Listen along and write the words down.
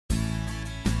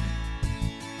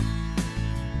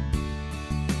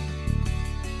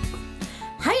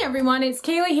Hey everyone, it's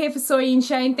Keely here for Soy and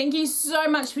Shea, and thank you so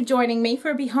much for joining me for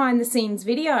a behind the scenes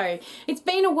video. It's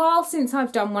been a while since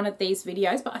I've done one of these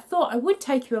videos, but I thought I would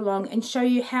take you along and show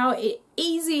you how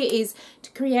easy it is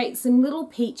to create some little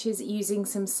peaches using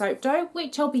some soap dough,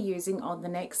 which I'll be using on the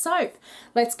next soap.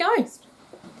 Let's go!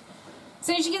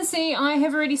 So as you can see, I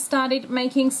have already started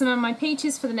making some of my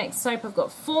peaches for the next soap. I've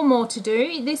got 4 more to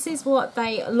do. This is what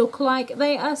they look like.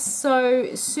 They are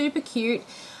so super cute.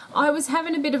 I was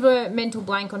having a bit of a mental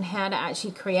blank on how to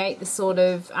actually create the sort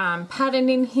of pattern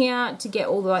in here to get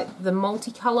all the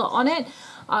multicolour on it.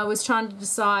 I was trying to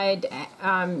decide,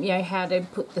 you know, how to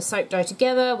put the soap dough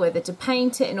together, whether to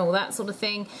paint it and all that sort of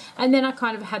thing. And then I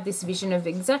kind of had this vision of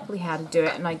exactly how to do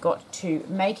it, and I got to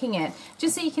making it.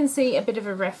 Just so you can see a bit of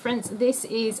a reference, this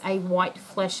is a white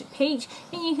flesh peach,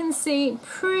 and you can see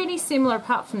pretty similar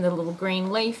apart from the little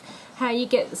green leaf, how you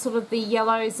get sort of the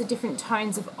yellows, the different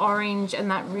tones of orange, and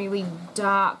that really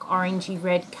dark orangey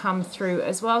red come through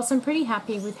as well. So I'm pretty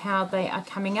happy with how they are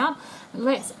coming up.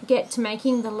 Let's get to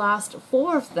making the last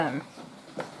 4 of them.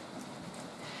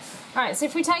 Alright, so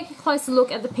if we take a closer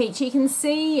look at the peach, you can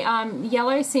see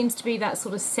yellow seems to be that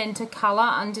sort of center colour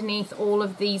underneath all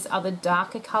of these other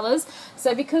darker colours.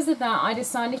 So because of that, I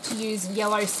decided to use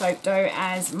yellow soap dough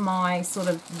as my sort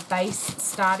of base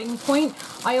starting point.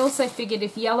 I also figured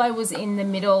if yellow was in the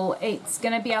middle, it's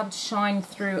going to be able to shine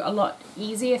through a lot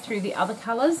easier through the other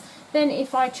colours than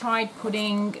if I tried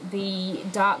putting the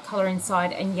dark colour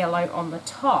inside and yellow on the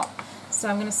top. So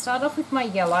I'm going to start off with my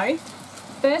yellow.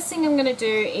 First thing I'm going to do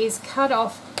is cut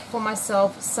off for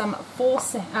myself some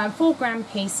 4 gram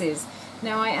pieces.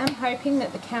 Now I am hoping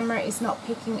that the camera is not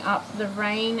picking up the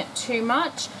rain too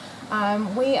much.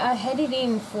 We are headed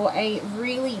in for a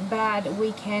really bad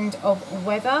weekend of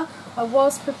weather. I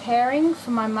was preparing for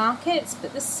my markets,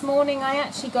 but this morning I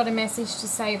actually got a message to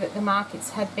say that the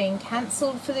markets had been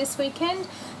cancelled for this weekend.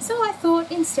 So I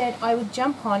thought instead I would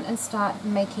jump on and start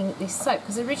making this soap,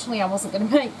 because originally I wasn't going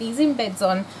to make these embeds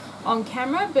on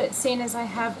camera, but seeing as I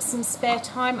have some spare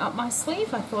time up my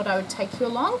sleeve, I thought I would take you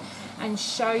along and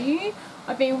show you.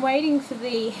 I've been waiting for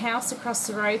the house across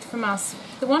the road from us.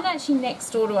 The one actually next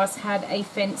door to us had a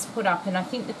fence put up, and I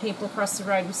think the people across the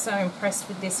road were so impressed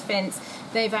with this fence,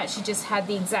 they've actually just had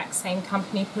the exact same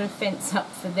company put a fence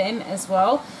up for them as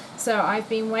well. So I've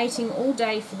been waiting all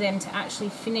day for them to actually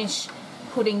finish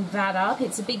putting that up.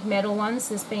 It's a big metal one, so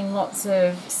there's been lots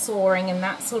of sawing and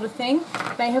that sort of thing.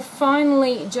 They have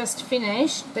finally just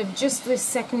finished. They've just this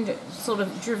second sort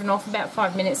of driven off about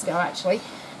 5 minutes ago actually,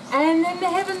 and then the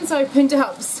heavens opened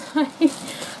up, so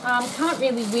can't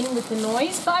really win with the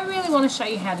noise, but I really want to show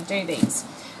you how to do these.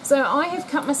 So I have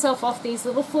cut myself off these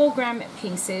little 4 gram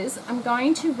pieces. I'm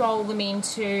going to roll them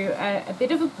into a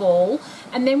bit of a ball,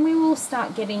 and then we will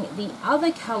start getting the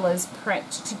other colours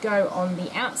prepped to go on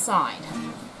the outside.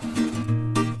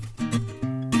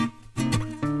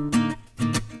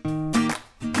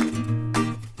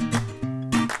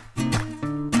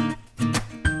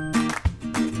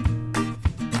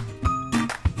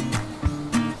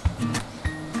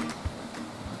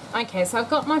 Okay, so I've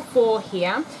got my 4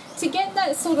 here. To get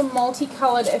that sort of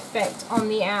multicoloured effect on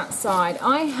the outside,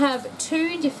 I have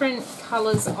 2 different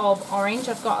colours of orange.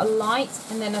 I've got a light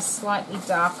and then a slightly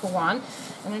darker one.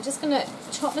 And I'm just going to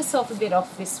chop myself a bit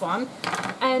off this one.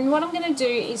 And what I'm going to do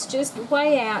is just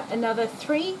weigh out another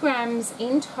 3 grams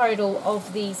in total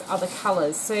of these other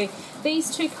colours. So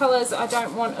these 2 colours I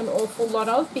don't want an awful lot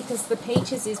of, because the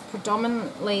peaches is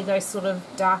predominantly those sort of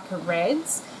darker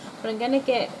reds. But I'm going to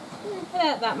get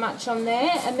about that much on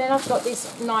there, and then I've got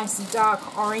this nice dark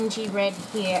orangey red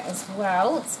here as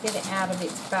well. Let's get it out of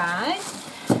its bag,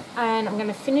 and I'm going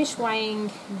to finish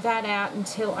weighing that out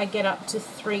until I get up to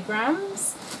 3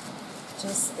 grams,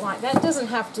 just like that. It doesn't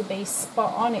have to be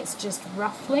spot on, it's just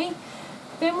roughly.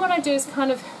 Then what I do is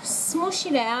kind of smush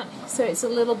it out so it's a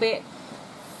little bit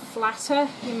flatter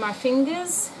in my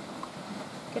fingers.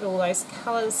 Get all those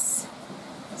colours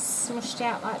smushed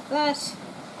out like that.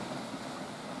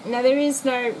 Now there is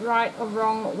no right or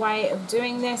wrong way of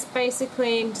doing this.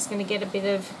 Basically I'm just going to get a bit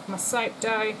of my soap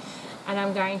dough and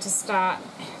I'm going to start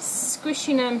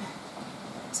squishing them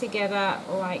together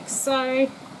like so,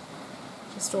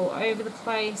 just all over the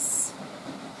place.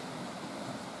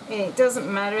 It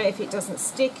doesn't matter if it doesn't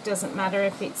stick, it doesn't matter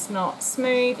if it's not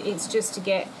smooth, it's just to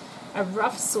get a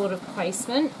rough sort of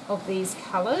placement of these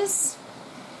colours.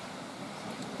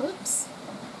 Oops.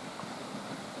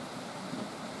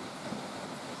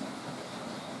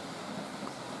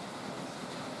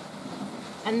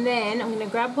 And then I'm going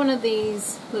to grab one of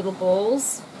these little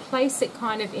balls, place it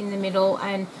kind of in the middle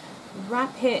and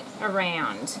wrap it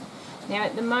around. Now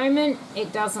at the moment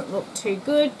it doesn't look too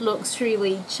good, looks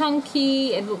really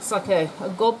chunky, it looks like a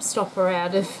gobstopper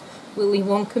out of Willy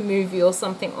Wonka movie or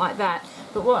something like that.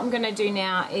 But what I'm going to do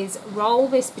now is roll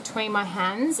this between my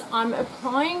hands. I'm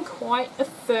applying quite a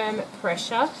firm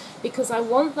pressure because I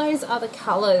want those other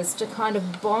colours to kind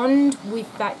of bond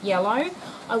with that yellow.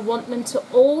 I want them to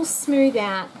all smooth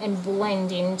out and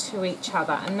blend into each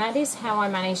other, and that is how I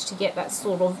managed to get that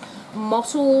sort of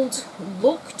mottled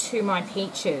look to my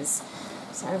peaches.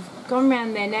 So I've gone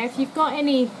around there. Now if you've got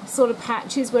any sort of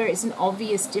patches where it's an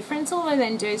obvious difference, all I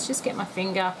then do is just get my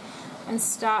finger and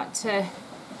start to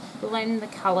blend the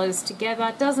colours together.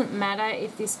 It doesn't matter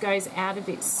if this goes out of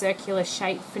its circular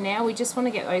shape for now. We just want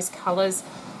to get those colours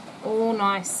all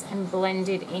nice and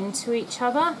blended into each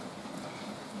other.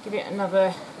 Give it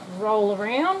another roll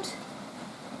around.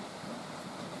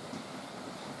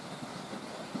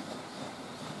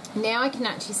 Now I can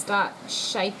actually start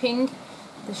shaping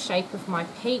the shape of my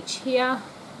peach here.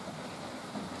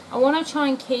 I want to try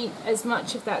and keep as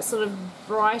much of that sort of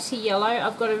brighter yellow.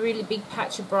 I've got a really big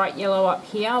patch of bright yellow up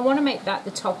here. I want to make that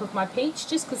the top of my peach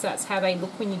just because that's how they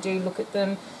look when you do look at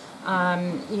them,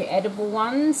 your edible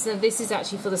ones. So this is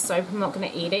actually for the soap. I'm not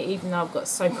going to eat it even though I've got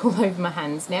soap all over my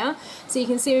hands now. So you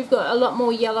can see we've got a lot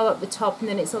more yellow at the top and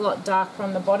then it's a lot darker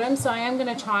on the bottom. So I am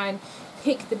going to try and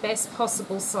pick the best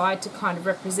possible side to kind of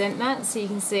represent that. So you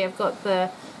can see I've got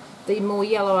the more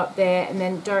yellow up there and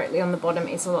then directly on the bottom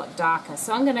it's a lot darker.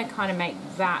 So I'm going to kind of make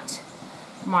that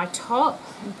my top.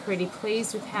 I'm pretty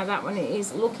pleased with how that one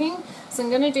is looking. So I'm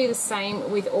going to do the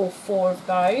same with all 4 of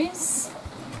those.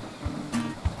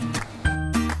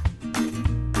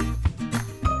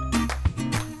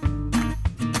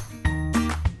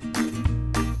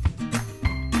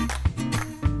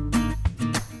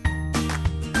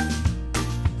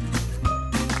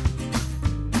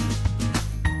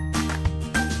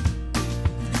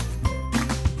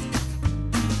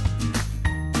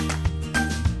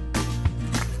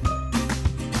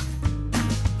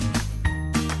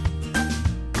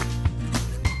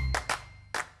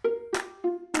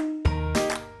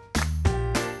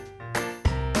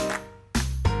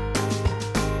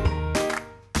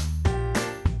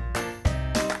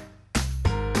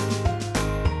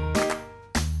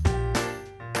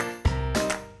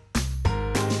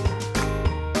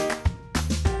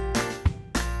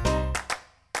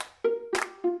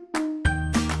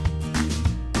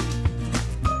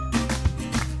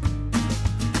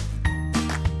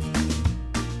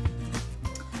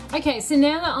 Okay, so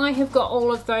now that I have got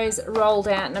all of those rolled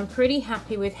out and I'm pretty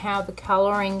happy with how the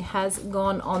colouring has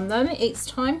gone on them, it's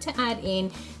time to add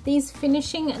in these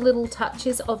finishing little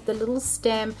touches of the little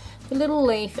stem, the little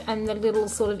leaf and the little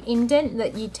sort of indent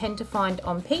that you tend to find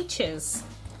on peaches.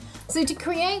 So to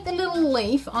create the little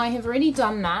leaf, I have already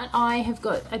done that. I have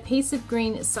got a piece of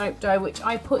green soap dough which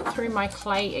I put through my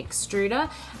clay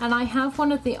extruder, and I have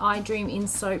one of the iDream in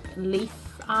Soap leaf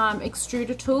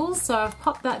extruder tools, so I've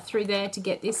popped that through there to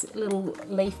get this little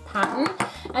leaf pattern.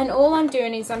 And all I'm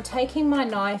doing is I'm taking my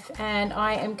knife and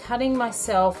I am cutting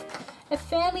myself a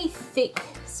fairly thick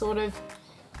sort of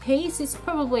piece. It's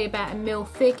probably about 1 mil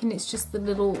thick and it's just the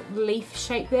little leaf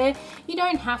shape there. You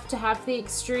don't have to have the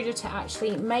extruder to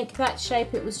actually make that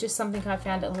shape. It was just something I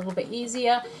found a little bit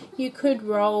easier. You could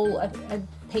roll a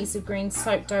piece of green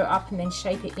soap dough up and then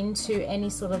shape it into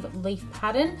any sort of leaf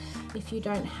pattern if you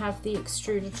don't have the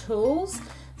extruder tools.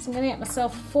 So I'm going to get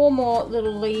myself 4 more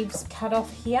little leaves cut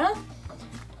off here,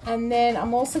 and then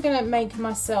I'm also going to make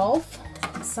myself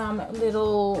some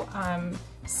little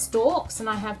stalks, and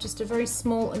I have just a very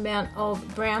small amount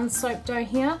of brown soap dough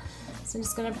here, so I'm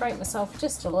just going to break myself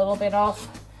just a little bit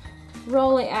off,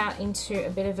 roll it out into a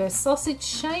bit of a sausage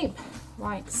shape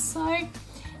like so,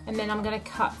 and then I'm going to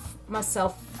cut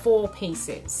myself 4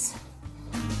 pieces.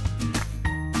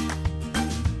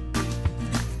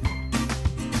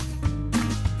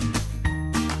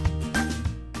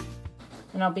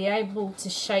 And I'll be able to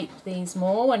shape these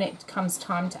more when it comes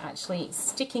time to actually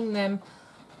sticking them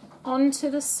onto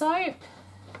the soap.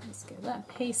 Let's get that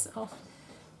piece off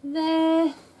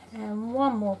there, and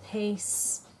 1 more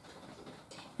piece.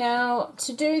 Now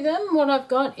to do them, what I've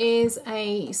got is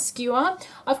a skewer.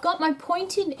 I've got my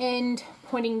pointed end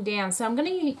pointing down, so I'm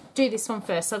going to do this one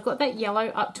first. So I've got that yellow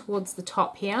up towards the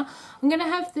top here. I'm going to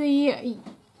have the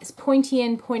pointy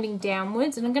end pointing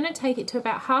downwards, and I'm going to take it to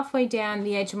about halfway down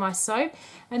the edge of my soap,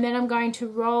 and then I'm going to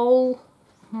roll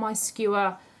my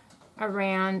skewer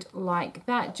around like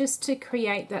that, just to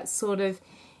create that sort of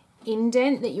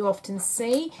indent that you often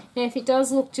see. Now if it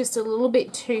does look just a little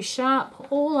bit too sharp,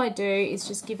 all I do is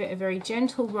just give it a very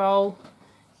gentle roll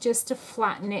just to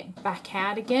flatten it back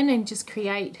out again and just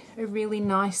create a really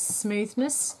nice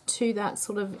smoothness to that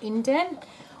sort of indent.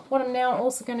 What I'm now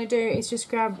also going to do is just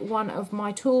grab one of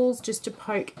my tools just to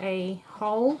poke a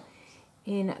hole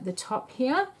in the top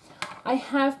here. I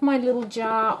have my little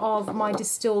jar of my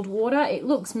distilled water. It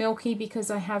looks milky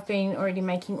because I have been already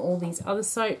making all these other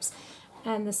soaps,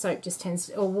 and the soap just tends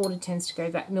to, or water tends to go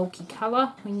that milky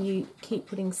colour when you keep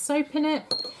putting soap in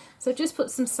it. So just put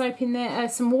some soap in there,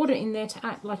 some water in there to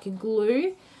act like a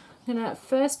glue. I'm going to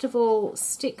first of all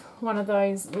stick one of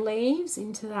those leaves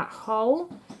into that hole.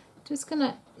 Just going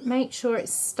to make sure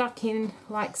it's stuck in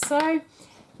like so.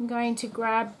 I'm going to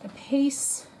grab a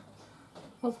piece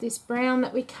of this brown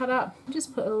that we cut up,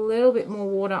 just put a little bit more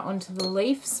water onto the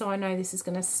leaf so I know this is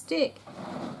going to stick.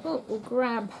 We'll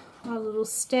grab our little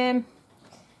stem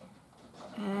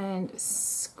and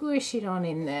squish it on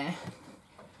in there.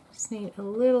 Just need a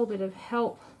little bit of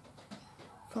help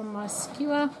from my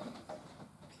skewer,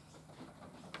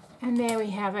 and there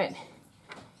we have it.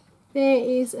 There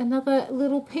is another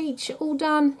little peach all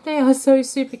done. They are so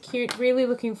super cute. Really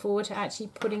looking forward to actually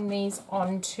putting these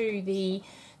onto the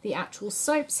actual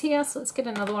soaps here. So let's get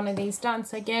another one of these done.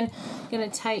 So again, I'm going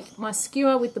to take my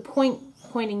skewer with the point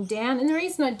pointing down, and the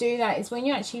reason I do that is when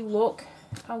you actually look,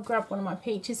 I'll grab one of my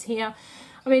peaches here.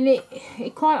 I mean,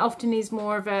 it quite often is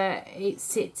more of a, it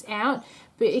sits out,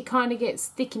 but it kind of gets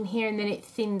thick in here and then it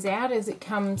thins out as it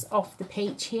comes off the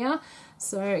peach here.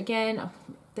 So again,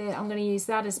 there, I'm going to use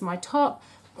that as my top,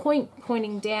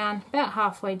 pointing down, about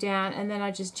halfway down, and then I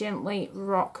just gently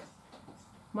rock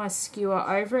my skewer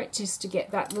over it just to get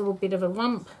that little bit of a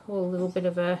lump or a little bit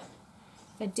of a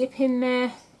dip in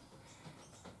there.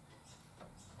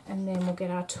 And then we'll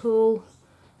get our tool,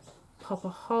 pop a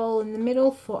hole in the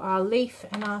middle for our leaf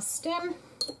and our stem.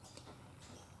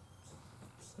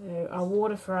 So our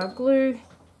water for our glue,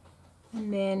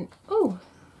 and then, oh,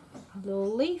 a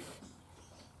little leaf.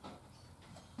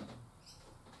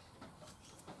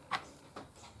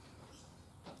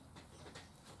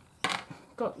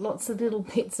 Got lots of little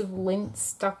bits of lint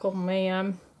stuck on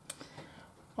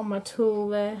my tool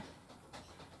there.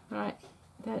 Right,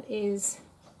 that is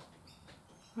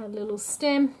our little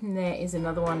stem, and there is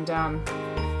another one done.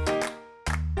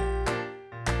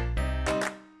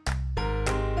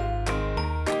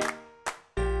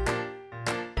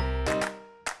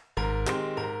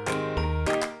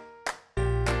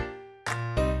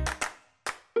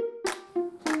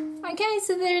 Okay,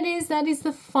 so there it is. That is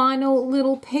the final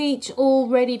little peach all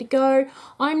ready to go.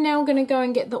 I'm now going to go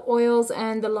and get the oils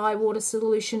and the lye water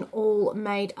solution all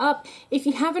made up. If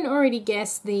you haven't already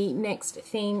guessed, the next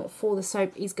theme for the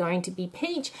soap is going to be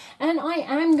peach, and I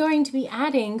am going to be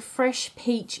adding fresh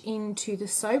peach into the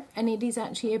soap, and it is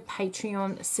actually a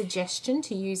Patreon suggestion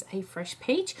to use a fresh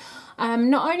peach.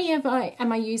 Not only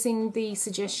am I using the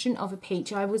suggestion of a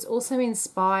peach, I was also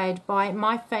inspired by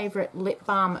my favourite lip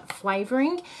balm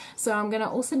flavouring. So I'm going to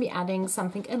also be adding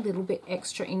something a little bit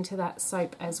extra into that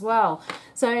soap as well.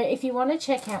 So if you want to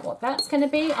check out what that's going to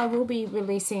be, I will be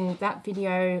releasing that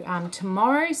video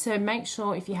tomorrow. So make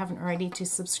sure, if you haven't already, to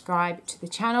subscribe to the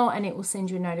channel, and it will send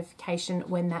you a notification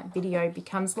when that video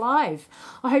becomes live.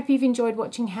 I hope you've enjoyed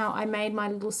watching how I made my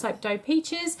little soap dough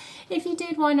peaches. If you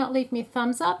did, why not leave me a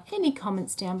thumbs up, any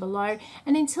comments down below,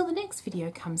 and until the next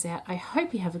video comes out, I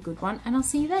hope you have a good one, and I'll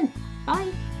see you then.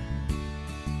 Bye.